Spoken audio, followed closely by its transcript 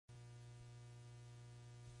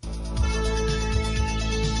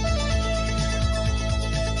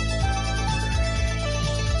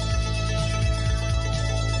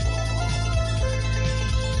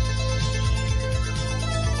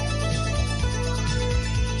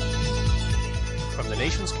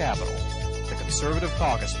nation's capital, the Conservative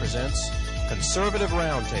Caucus presents Conservative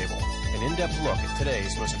Roundtable, an in-depth look at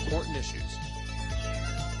today's most important issues.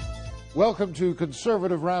 Welcome to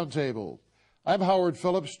Conservative Roundtable. I'm Howard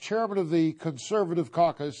Phillips, chairman of the Conservative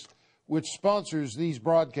Caucus, which sponsors these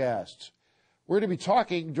broadcasts. We're going to be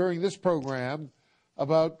talking during this program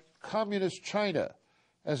about Communist China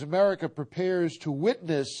as America prepares to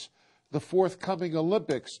witness the forthcoming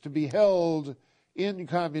Olympics to be held in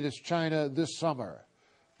Communist China this summer.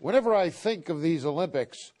 Whenever I think of these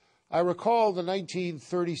Olympics, I recall the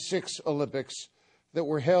 1936 Olympics that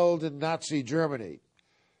were held in Nazi Germany.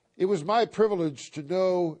 It was my privilege to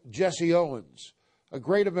know Jesse Owens, a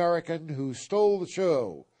great American who stole the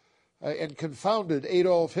show and confounded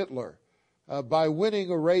Adolf Hitler by winning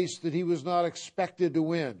a race that he was not expected to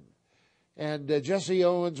win. And Jesse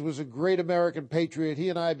Owens was a great American patriot. He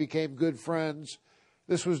and I became good friends.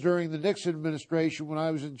 This was during the Nixon administration when I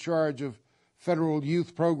was in charge of federal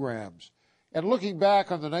youth programs. And looking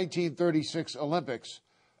back on the 1936 Olympics,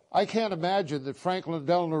 I can't imagine that Franklin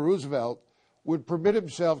Delano Roosevelt would permit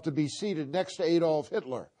himself to be seated next to Adolf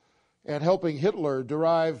Hitler and helping Hitler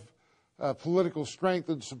derive political strength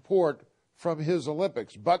and support from his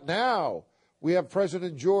Olympics. But now we have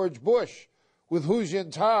President George Bush with Hu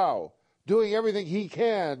Jintao doing everything he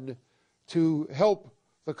can to help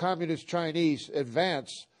the Communist Chinese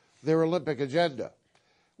advance their Olympic agenda.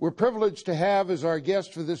 We're privileged to have as our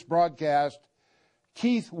guest for this broadcast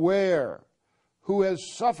Keith Ware, who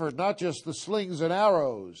has suffered not just the slings and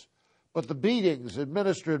arrows, but the beatings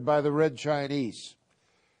administered by the Red Chinese.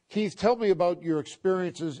 Keith, tell me about your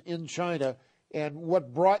experiences in China and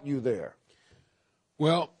what brought you there.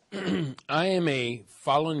 Well, I am a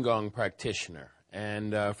Falun Gong practitioner.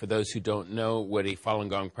 And for those who don't know what a Falun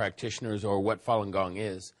Gong practitioner is or what Falun Gong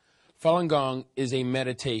is a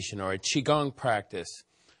meditation or a Qigong practice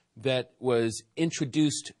that was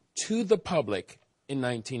introduced to the public in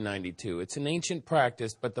 1992. It's an ancient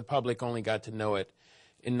practice, but the public only got to know it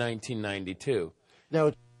in 1992.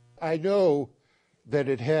 Now, I know that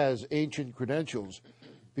it has ancient credentials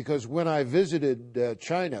because when I visited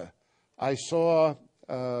China, I saw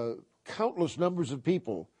countless numbers of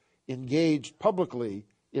people engaged publicly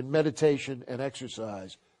in meditation and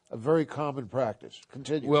exercise, a very common practice.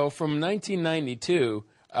 Continue. Well, from 1992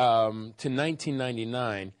 to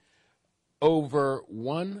 1999, over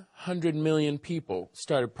 100 million people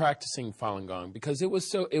started practicing Falun Gong because it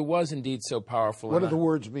was indeed so powerful. What do the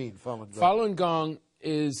words mean, Falun Gong? Falun Gong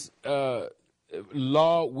is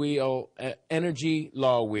law wheel, energy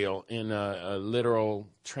law wheel in a literal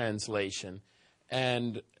translation,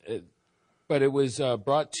 and but it was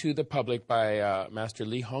brought to the public by Master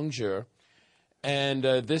Li Hongzhi, and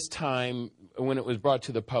this time, when it was brought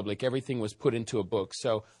to the public, everything was put into a book.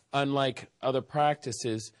 So unlike other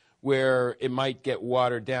practices where it might get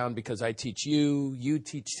watered down because I teach you, you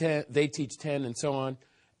teach 10, they teach 10, and so on,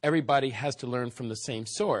 everybody has to learn from the same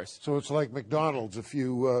source. So it's like McDonald's. If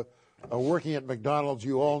you are working at McDonald's,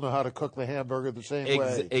 you all know how to cook the hamburger the same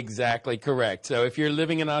way. Exactly correct. So if you're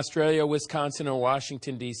living in Australia, Wisconsin, or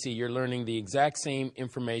Washington, D.C., you're learning the exact same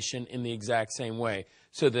information in the exact same way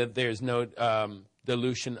so that there's no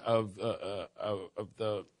dilution of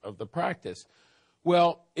the practice.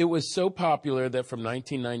 Well, it was so popular that from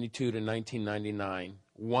 1992 to 1999,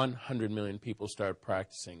 100 million people started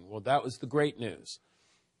practicing. Well, that was the great news.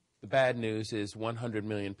 The bad news is 100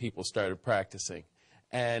 million people started practicing.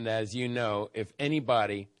 And as you know, if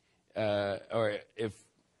anybody, or if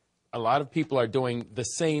a lot of people are doing the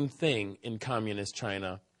same thing in communist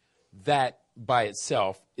China, that by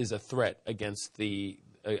itself is a threat against the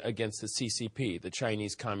CCP, the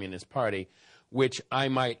Chinese Communist Party, which I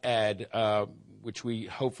might add, which we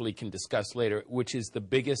hopefully can discuss later, which is the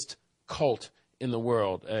biggest cult in the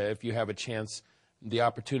world. If you have a chance, the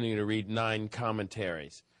opportunity to read 9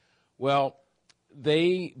 commentaries. Well,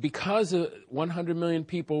 because 100 million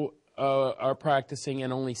people are practicing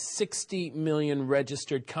and only 60 million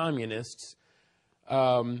registered communists,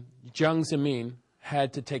 Jiang Zemin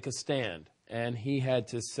had to take a stand, and he had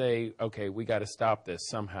to say, okay, we got to stop this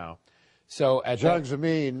somehow. So Jiang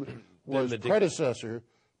Zemin was predecessor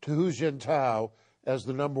to Hu Jintao as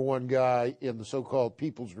the #1 guy in the so-called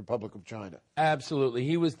People's Republic of China. Absolutely.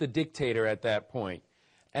 He was the dictator at that point.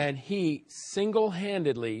 And he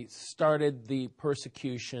single-handedly started the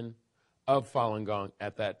persecution of Falun Gong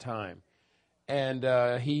at that time. And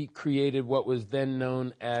he created what was then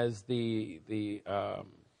known as the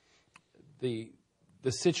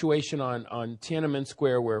situation on Tiananmen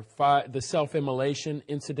Square where the self-immolation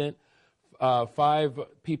incident, 5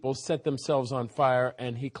 people set themselves on fire,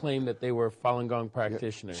 and he claimed that they were Falun Gong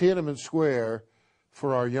practitioners. Tiananmen Square,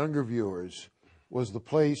 for our younger viewers, was the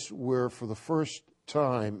place where, for the first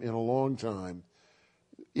time in a long time,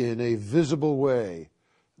 in a visible way,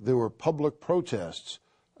 there were public protests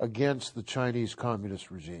against the Chinese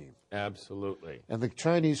communist regime. Absolutely. And the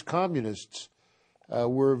Chinese communists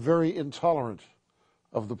were very intolerant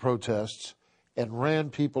of the protests and ran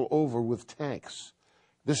people over with tanks.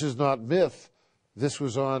 This is not myth. This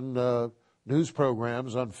was on news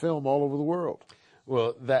programs, on film all over the world.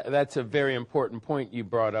 Well, that's a very important point you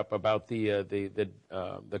brought up about the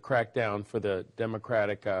crackdown for the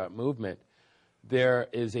democratic movement. There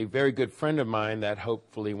is a very good friend of mine that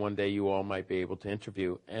hopefully one day you all might be able to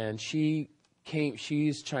interview, and she's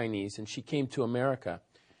Chinese, and she came to America.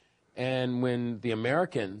 And when the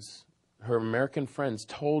Americans, her American friends,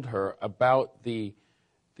 told her about the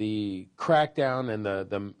crackdown and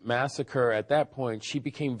the massacre at that point, she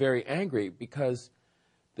became very angry because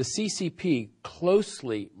the CCP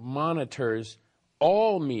closely monitors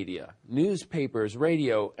all media, newspapers,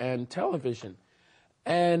 radio, and television.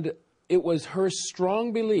 And it was her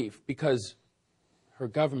strong belief, because her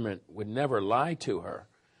government would never lie to her,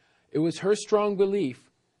 it was her strong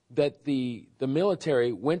belief that the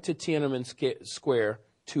military went to Tiananmen Square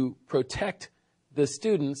to protect the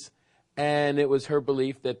students, and it was her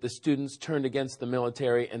belief that the students turned against the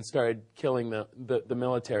military and started killing the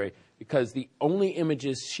military, because the only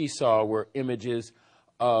images she saw were images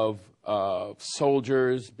of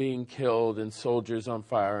soldiers being killed and soldiers on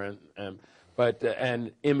fire, and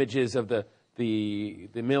images of the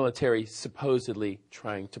military supposedly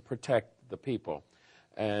trying to protect the people.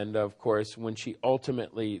 And of course, when she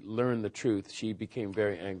ultimately learned the truth, she became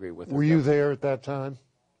very angry with her. Were you there at that time?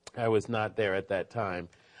 I was not there at that time.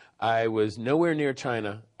 I was nowhere near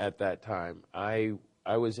China at that time. I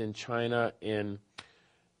was in China in,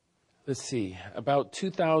 let's see, about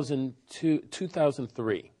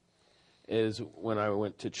 2003 is when I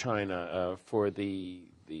went to China for the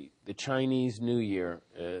Chinese New Year.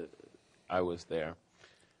 I was there.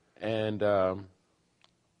 And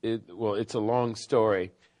it's a long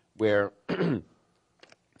story where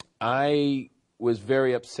I was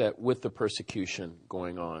very upset with the persecution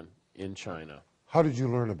going on in China. How did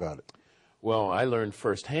you learn about it? Well, I learned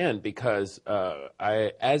firsthand because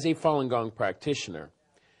as a Falun Gong practitioner,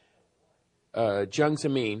 Jiang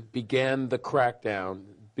Zemin began the crackdown,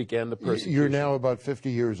 began the persecution. You're now about 50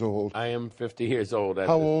 years old. I am 50 years old.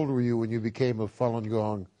 How old were you when you became a Falun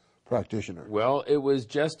Gong practitioner? Well, it was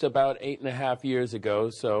just about 8.5 years ago,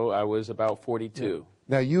 so I was about 42.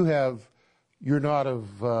 Now, you're not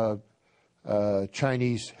of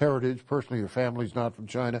Chinese heritage. Personally, your family's not from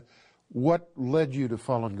China. What led you to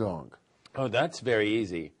Falun Gong? Oh, that's very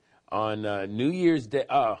easy. On New Year's Day,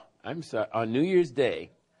 on New Year's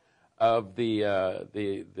Day of the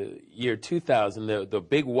year 2000, the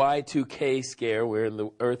big Y2K scare, where the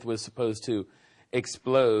Earth was supposed to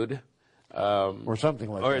explode, or something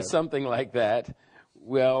like that. Or something like that.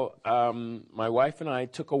 Well, my wife and I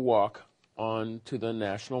took a walk on to the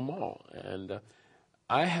National Mall, and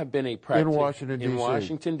I have been a practitioner in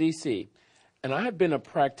Washington, D.C., and I have been a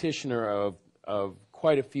practitioner of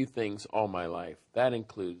quite a few things all my life. That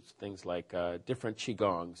includes things like different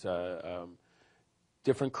qigongs,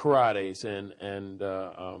 different karates, and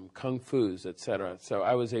kung fus, etc. So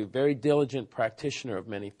I was a very diligent practitioner of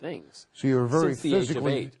many things. So you're a very since the age of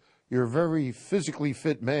 8. You're a very physically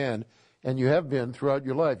fit man, and you have been throughout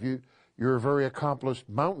your life. You're a very accomplished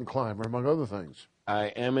mountain climber, among other things. I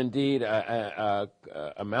am indeed a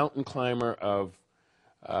mountain climber of.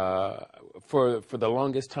 For the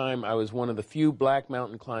longest time, I was one of the few black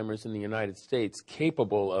mountain climbers in the United States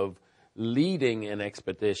capable of leading an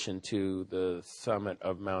expedition to the summit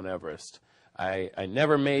of Mount Everest. I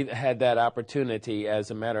never had that opportunity.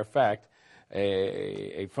 As a matter of fact,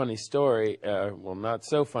 a funny story, well, not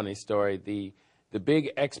so funny story, the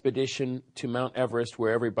big expedition to Mount Everest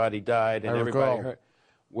where everybody died and everybody hurt.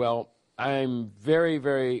 Well, I'm very,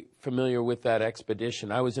 very familiar with that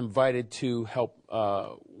expedition. I was invited to help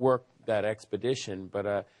work that expedition,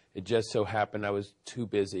 but it just so happened I was too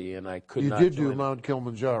busy and I could not join. You did do Mount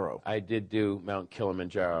Kilimanjaro. I did do Mount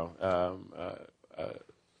Kilimanjaro,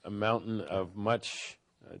 a mountain of much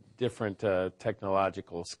different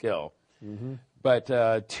technological skill. Mm-hmm.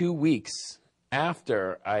 But 2 weeks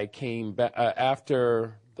after I came back,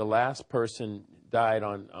 after the last person died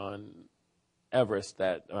on Everest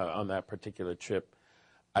on that particular trip,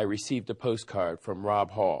 I received a postcard from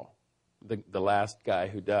Rob Hall, the last guy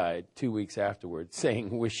who died, 2 weeks afterwards,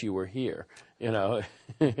 saying, "Wish you were here," and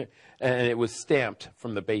it was stamped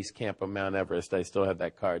from the base camp of Mount Everest. I still have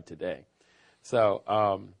that card today. So,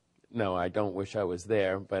 no, I don't wish I was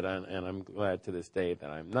there, and I'm glad to this day that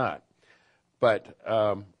I'm not. But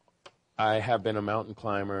I have been a mountain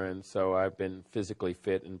climber, and so I've been physically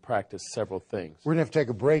fit and practiced several things. We're going to have to take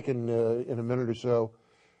a break in a minute or so.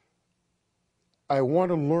 I want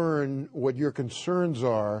to learn what your concerns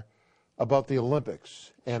are about the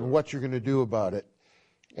Olympics and what you're going to do about it,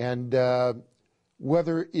 and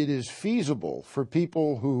whether it is feasible for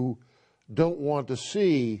people who don't want to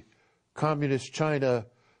see communist China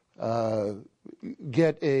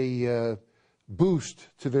get a boost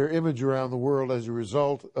to their image around the world as a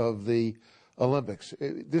result of the Olympics.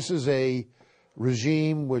 This is a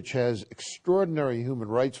regime which has extraordinary human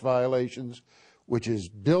rights violations, which is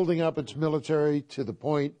building up its military to the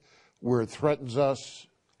point where it threatens us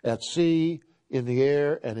at sea, in the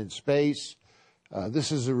air, and in space.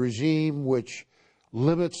 This is a regime which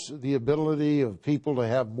limits the ability of people to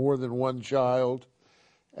have more than one child,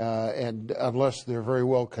 and unless they're very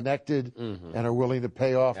well connected and are willing to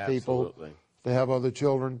pay off people to have other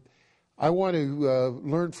children. I want to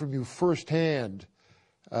learn from you firsthand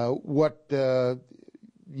what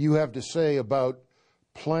you have to say about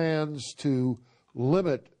plans to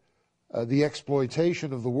limit the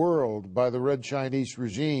exploitation of the world by the Red Chinese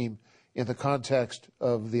regime in the context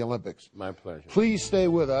of the Olympics. My pleasure. Please stay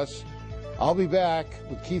with us. I'll be back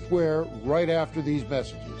with Keith Ware right after these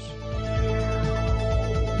messages.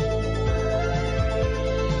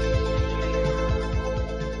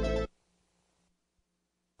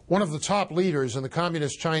 One of the top leaders in the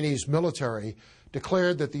Communist Chinese military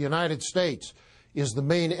declared that the United States is the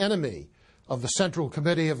main enemy of the Central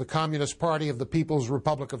Committee of the Communist Party of the People's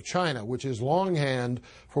Republic of China, which is longhand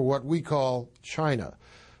for what we call China.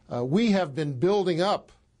 We have been building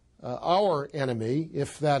up our enemy,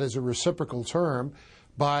 if that is a reciprocal term,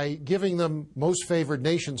 by giving them most favored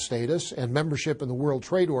nation status and membership in the World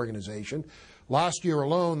Trade Organization. Last year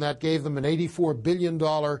alone, that gave them an $84 billion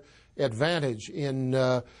advantage in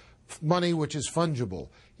money which is fungible.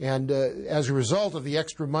 And as a result of the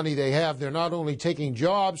extra money they have, they're not only taking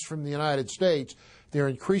jobs from the United States, they're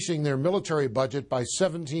increasing their military budget by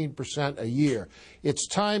 17% a year. It's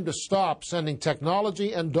time to stop sending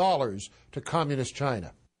technology and dollars to Communist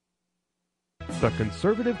China. The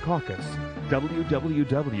Conservative Caucus,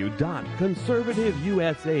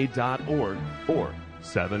 www.conservativeusa.org or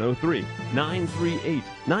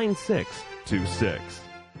 703-938-9626.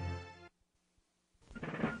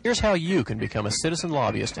 Here's how you can become a citizen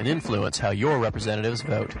lobbyist and influence how your representatives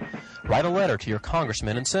vote. Write a letter to your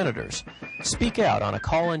congressmen and senators. Speak out on a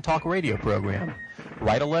call-in talk radio program.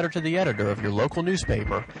 Write a letter to the editor of your local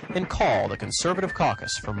newspaper and call the Conservative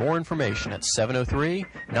Caucus for more information at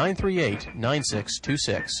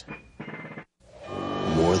 703-938-9626.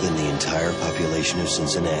 More than the entire population of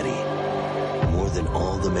Cincinnati. More than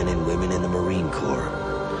all the men and women in the Marine Corps.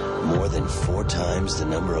 More than 4 times the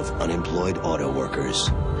number of unemployed auto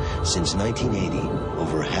workers. Since 1980,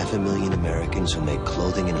 over 500,000 Americans who make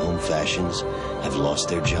clothing and home fashions have lost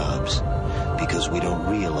their jobs because we don't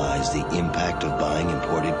realize the impact of buying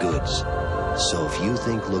imported goods. So if you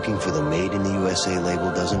think looking for the Made in the USA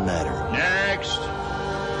label doesn't matter, Next.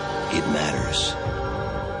 it matters.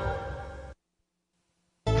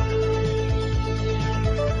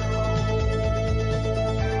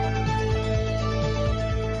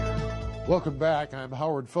 Welcome back. I'm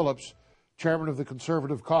Howard Phillips, chairman of the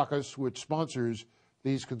Conservative Caucus, which sponsors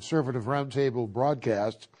these Conservative Roundtable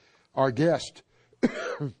broadcasts. Our guest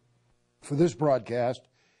for this broadcast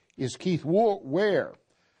is Keith Ware,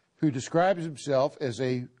 who describes himself as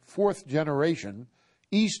a fourth-generation,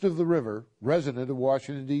 east of the river, resident of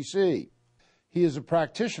Washington, D.C. He is a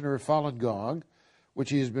practitioner of Falun Gong,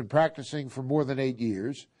 which he has been practicing for more than 8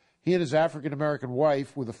 years. He and his African-American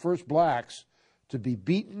wife were the first blacks to be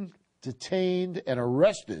beaten, detained, and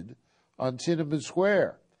arrested on Tiananmen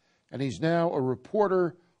Square. And he's now a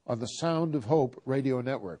reporter on the Sound of Hope radio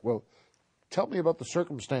network. Well, tell me about the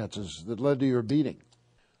circumstances that led to your beating.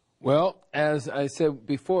 Well, as I said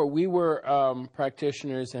before, we were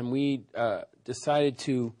practitioners, and we decided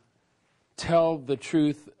to tell the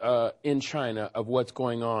truth in China of what's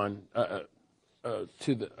going on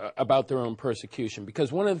about their own persecution.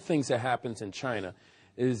 Because one of the things that happens in China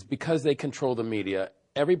is because they control the media,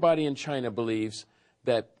 everybody in China believes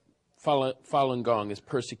that Falun Gong is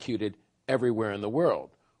persecuted everywhere in the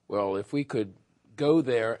world. Well, if we could go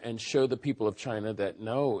there and show the people of China that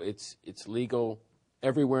no, it's legal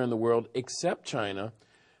everywhere in the world except China,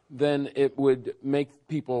 then it would make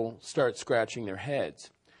people start scratching their heads.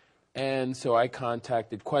 And so I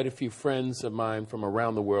contacted quite a few friends of mine from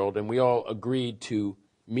around the world, and we all agreed to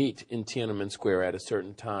meet in Tiananmen Square at a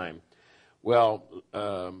certain time. Well,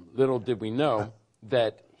 little did we know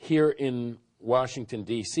that here in Washington,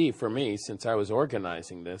 D.C., for me, since I was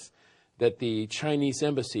organizing this, that the Chinese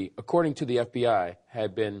embassy, according to the FBI,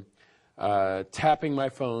 had been tapping my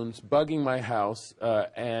phones, bugging my house,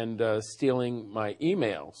 and stealing my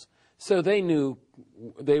emails. So they knew,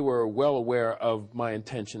 they were well aware of my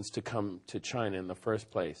intentions to come to China in the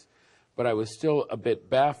first place. But I was still a bit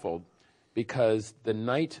baffled because the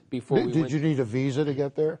night before we went... Did you need a visa to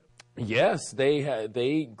get there? Yes,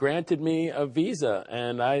 they granted me a visa,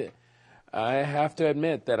 and I have to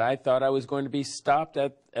admit that I thought I was going to be stopped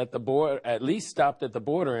at the border, at least stopped at the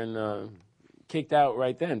border and kicked out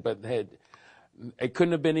right then. But it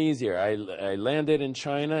couldn't have been easier. I landed in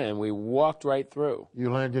China, and we walked right through. You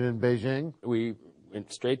landed in Beijing? We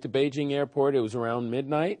went straight to Beijing airport. It was around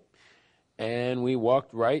midnight, and we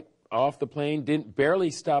walked right off the plane, barely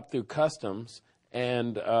stopped through customs,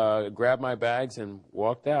 and grabbed my bags and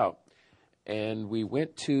walked out. And we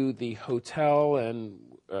went to the hotel, and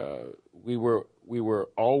we were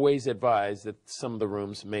always advised that some of the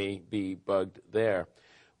rooms may be bugged there,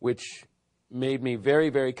 which made me very,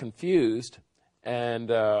 very confused. And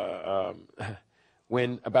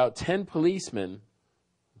when about 10 policemen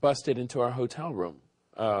busted into our hotel room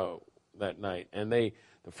that night, and the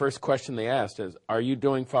first question they asked is, "Are you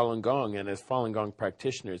doing Falun Gong?" And as Falun Gong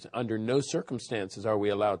practitioners, under no circumstances are we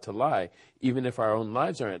allowed to lie, even if our own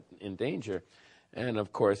lives are in danger. And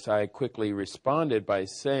of course, I quickly responded by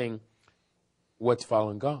saying, "What's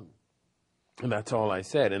Falun Gong?" And that's all I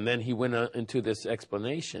said. And then he went into this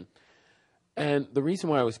explanation. And the reason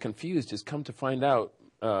why I was confused is, come to find out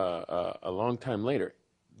a long time later,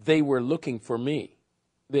 they were looking for me.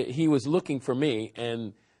 He was looking for me,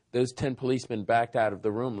 and those 10 policemen backed out of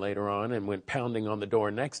the room later on and went pounding on the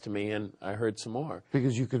door next to me, and I heard some more.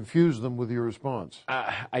 Because you confused them with your response.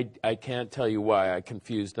 I can't tell you why I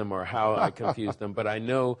confused them or how I confused them, but I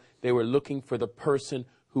know they were looking for the person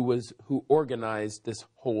who organized this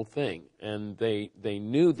whole thing, and they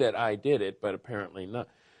knew that I did it, but apparently not.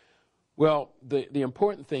 Well, the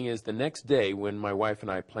important thing is the next day when my wife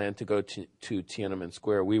and I planned to go to Tiananmen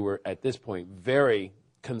Square, we were at this point very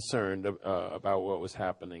concerned about what was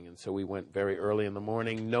happening. And so we went very early in the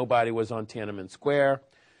morning. Nobody was on Tiananmen Square.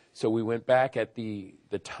 So we went back at the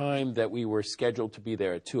time that we were scheduled to be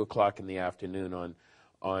there at 2 o'clock in the afternoon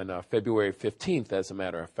on February 15th, as a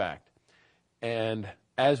matter of fact. And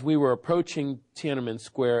as we were approaching Tiananmen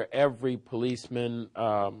Square, every policeman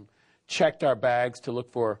checked our bags to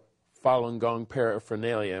look for Falun Gong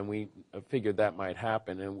paraphernalia, and we figured that might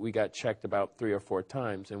happen, and we got checked about 3 or 4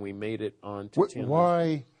 times, and we made it on to Tiananmen.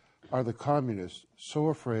 Why are the communists so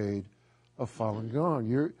afraid of Falun Gong?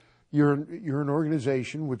 You're an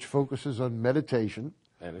organization which focuses on meditation.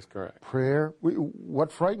 That is correct. Prayer.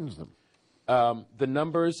 What frightens them? The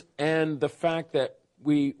numbers and the fact that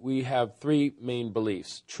we have 3 main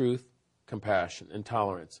beliefs: truth, compassion, and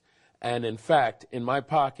tolerance. And in fact, in my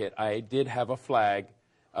pocket, I did have a flag,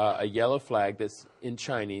 a yellow flag that's in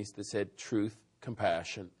Chinese that said truth,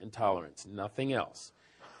 compassion, and tolerance, nothing else.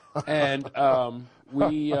 And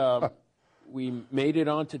we made it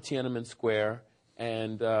onto Tiananmen Square,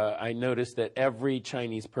 and I noticed that every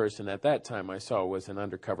Chinese person at that time I saw was an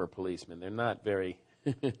undercover policeman. They're not very,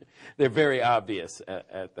 they're very obvious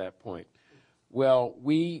at that point. Well,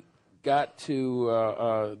 we got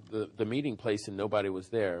to the meeting place and nobody was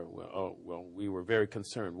there. Well, we were very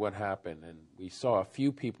concerned. What happened? And we saw a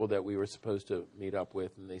few people that we were supposed to meet up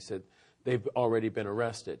with, and they said they've already been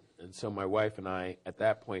arrested. And so my wife and I, at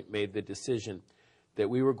that point, made the decision that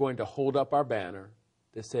we were going to hold up our banner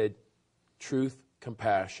that said truth,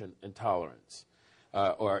 compassion, and tolerance.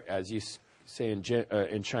 Or as you say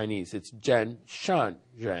in Chinese, it's Zhen, Shan,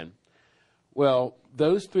 Zhen. Well,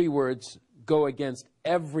 those 3 words go against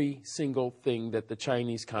every single thing that the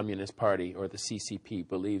Chinese Communist Party or the CCP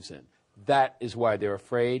believes in. That is why they're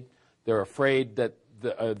afraid. They're afraid that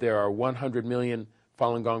there are 100 million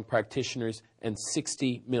Falun Gong practitioners and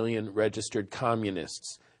 60 million registered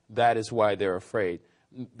communists. That is why they're afraid.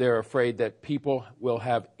 They're afraid that people will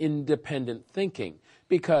have independent thinking,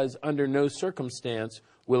 because under no circumstance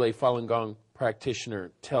will a Falun Gong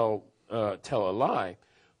practitioner tell a lie,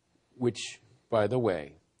 which, by the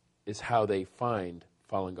way, is how they find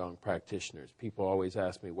Falun Gong practitioners. People always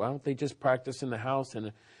ask me, why don't they just practice in the house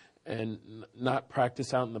and not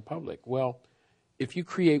practice out in the public? Well, if you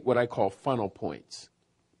create what I call funnel points,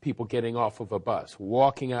 people getting off of a bus,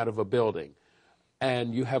 walking out of a building,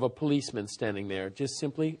 and you have a policeman standing there just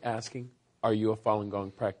simply asking, are you a Falun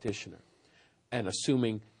Gong practitioner? And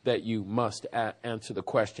assuming that you must answer the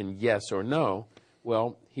question yes or no,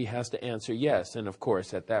 well, he has to answer yes. And of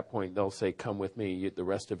course, at that point, they'll say, come with me. The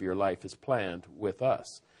rest of your life is planned with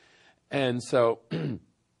us. And so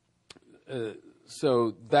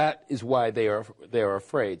so that is why they are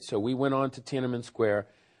afraid. So we went on to Tiananmen Square,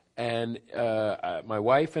 and my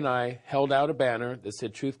wife and I held out a banner that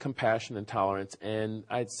said "Truth, Compassion, and Tolerance." And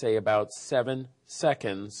I'd say about 7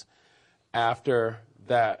 seconds after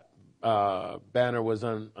that banner was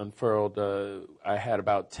unfurled, I had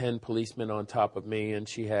about 10 policemen on top of me, and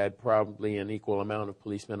she had probably an equal amount of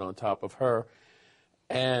policemen on top of her.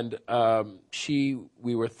 And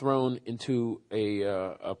we were thrown into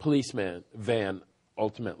a policeman van,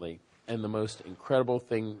 ultimately. And the most incredible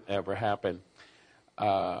thing ever happened.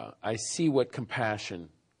 I see what compassion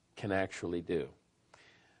can actually do.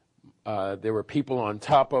 There were people on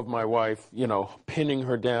top of my wife, you know, pinning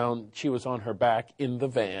her down. She was on her back in the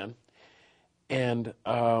van. And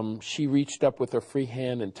she reached up with her free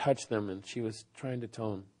hand and touched them, and she was trying to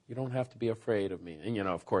tell them, "You don't have to be afraid of me." And, you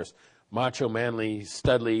know, of course, macho, manly,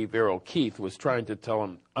 studly, virile Keith was trying to tell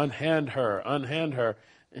him, unhand her, unhand her.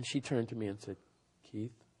 And she turned to me and said,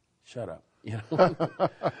 "Keith, shut up." You know?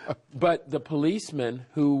 But the policemen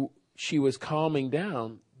who she was calming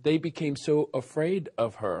down, they became so afraid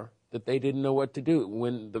of her that they didn't know what to do.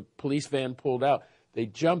 When the police van pulled out, they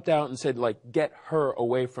jumped out and said, like, "Get her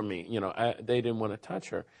away from me." You know, they didn't want to touch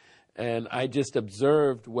her. And I just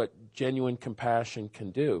observed what genuine compassion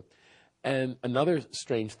can do. And another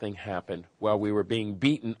strange thing happened while we were being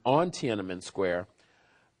beaten on Tiananmen Square.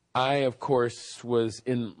 I, of course, was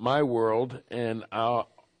in my world, and all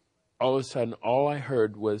of a sudden, all I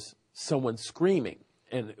heard was someone screaming.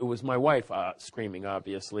 And it was my wife screaming,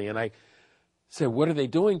 obviously. And I said, "What are they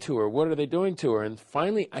doing to her? What are they doing to her?" And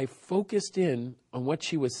finally, I focused in on what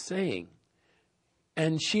she was saying.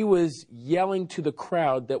 And she was yelling to the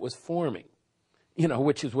crowd that was forming, you know,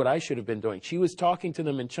 which is what I should have been doing. She was talking to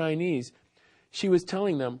them in Chinese. She was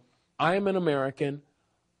telling them, "I am an American.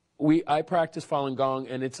 I practice Falun Gong,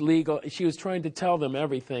 and it's legal." She was trying to tell them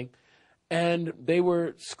everything. And they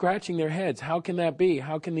were scratching their heads. How can that be?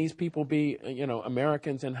 How can these people be, you know,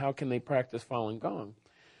 Americans, and how can they practice Falun Gong?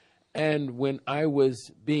 And when I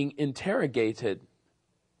was being interrogated,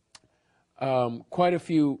 quite a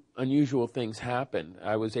few unusual things happened.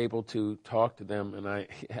 I was able to talk to them, and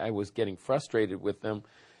I was getting frustrated with them.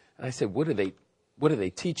 And I said, what do they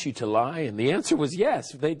teach you to lie? And the answer was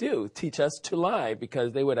yes, they do teach us to lie,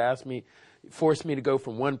 because they would force me to go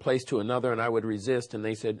from one place to another, and I would resist. And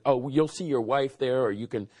they said, "Oh, you'll see your wife there, or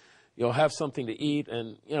you'll have something to eat."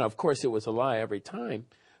 And, you know, of course, it was a lie every time.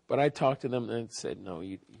 But I talked to them and said, "No,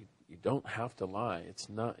 you don't have to lie. It's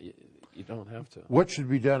not. You don't have to." What should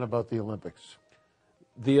be done about the Olympics?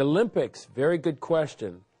 The Olympics, very good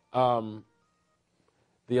question. The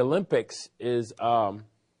Olympics is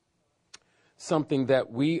something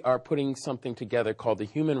that we are putting something together called the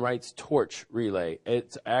Human Rights Torch Relay.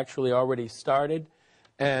 It's actually already started,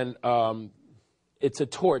 and it's a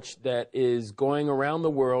torch that is going around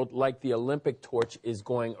the world like the Olympic torch is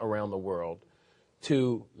going around the world,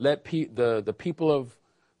 to let the people of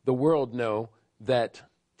the world know that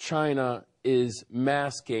China is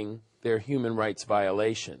masking their human rights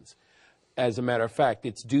violations. As a matter of fact,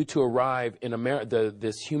 it's due to arrive in America.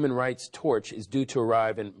 This Human Rights Torch is due to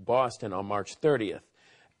arrive in Boston on March 30th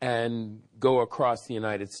and go across the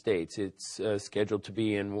United States. It's scheduled to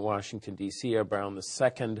be in Washington, D.C. around the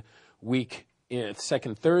second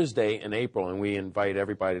Thursday in April, and we invite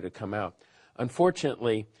everybody to come out.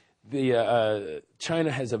 Unfortunately,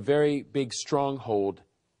 China has a very big stronghold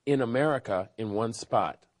in America in one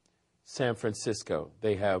spot, San Francisco.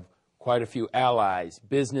 They have quite a few allies,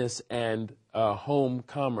 business and home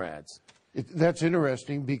comrades. That's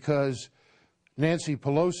interesting, because Nancy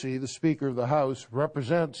Pelosi, the Speaker of the House,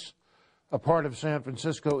 represents a part of San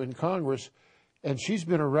Francisco in Congress, and she's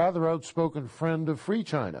been a rather outspoken friend of Free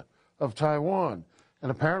China, of Taiwan. And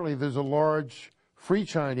apparently there's a large Free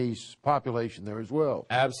Chinese population there as well.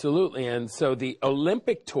 Absolutely. And so the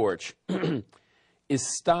Olympic torch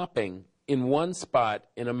is stopping in one spot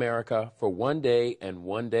in America for one day and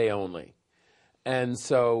one day only. And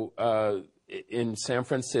so in San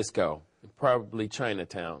Francisco, probably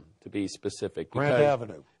Chinatown, to be specific. Grant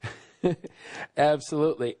Avenue.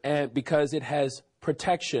 Absolutely. And because it has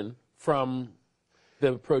protection from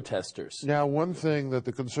the protesters. Now, one thing that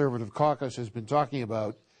the Conservative Caucus has been talking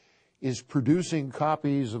about is producing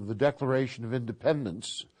copies of the Declaration of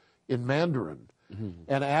Independence in Mandarin,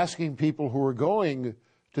 and asking people who are going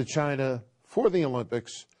to China for the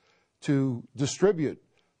Olympics to distribute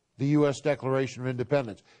the U.S. Declaration of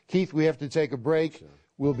Independence. Keith, we have to take a break. Sure.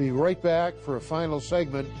 We'll be right back for a final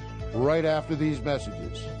segment right after these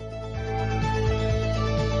messages.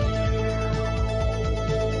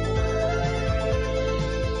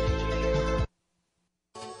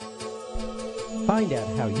 Find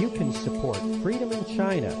out how you can support freedom in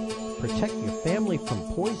China, protect your family from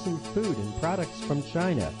poisoned food and products from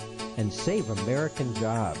China, and save American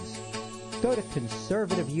jobs. Go to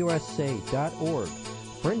conservativeusa.org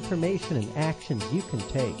for information and actions you can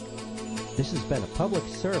take. This has been a public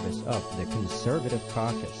service of the Conservative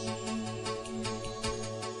Caucus.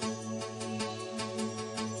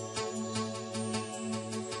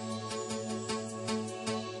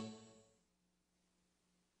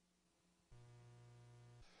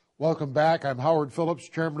 Welcome back. I'm Howard Phillips,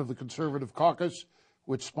 chairman of the Conservative Caucus,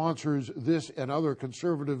 which sponsors this and other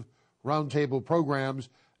conservative roundtable programs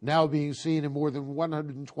now being seen in more than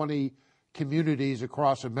 120 communities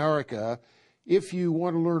across America. If you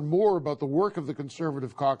want to learn more about the work of the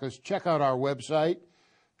Conservative Caucus, check out our website,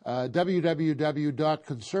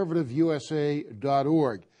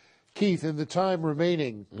 www.conservativeusa.org. Keith, in the time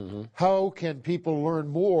remaining, how can people learn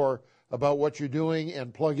more about what you're doing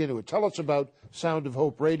and plug into it? Tell us about Sound of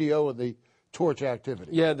Hope Radio and the Torch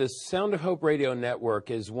activity. Yeah, the Sound of Hope Radio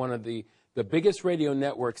Network is one of the biggest radio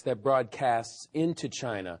networks that broadcasts into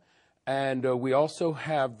China. And we also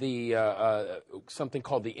have the something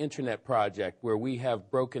called the Internet Project, where we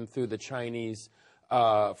have broken through the Chinese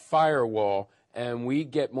firewall, and we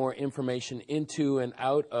get more information into and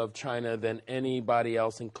out of China than anybody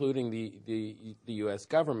else, including the U.S.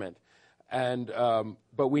 government. And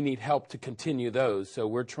but we need help to continue those. So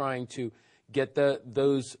we're trying to get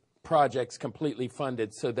those projects completely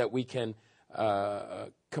funded so that we can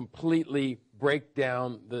completely break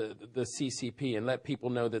down the CCP and let people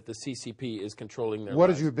know that the CCP is controlling their lives. What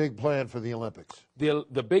is your big plan for the Olympics?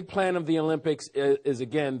 The big plan of the Olympics is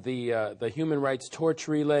again, the Human Rights Torch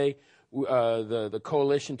Relay, the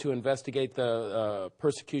coalition to investigate the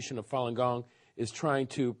persecution of Falun Gong is trying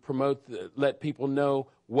to promote, let people know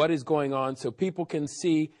what is going on so people can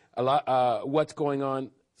see a lot what's going on.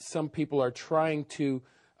 Some people are trying to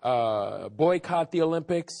boycott the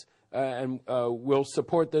Olympics, and we'll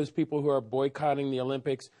support those people who are boycotting the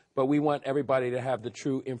Olympics, but we want everybody to have the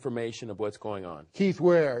true information of what's going on. Keith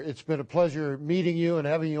Ware, it's been a pleasure meeting you and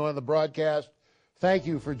having you on the broadcast. Thank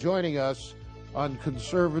you for joining us on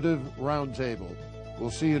Conservative Roundtable. We'll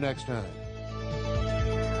see you next time.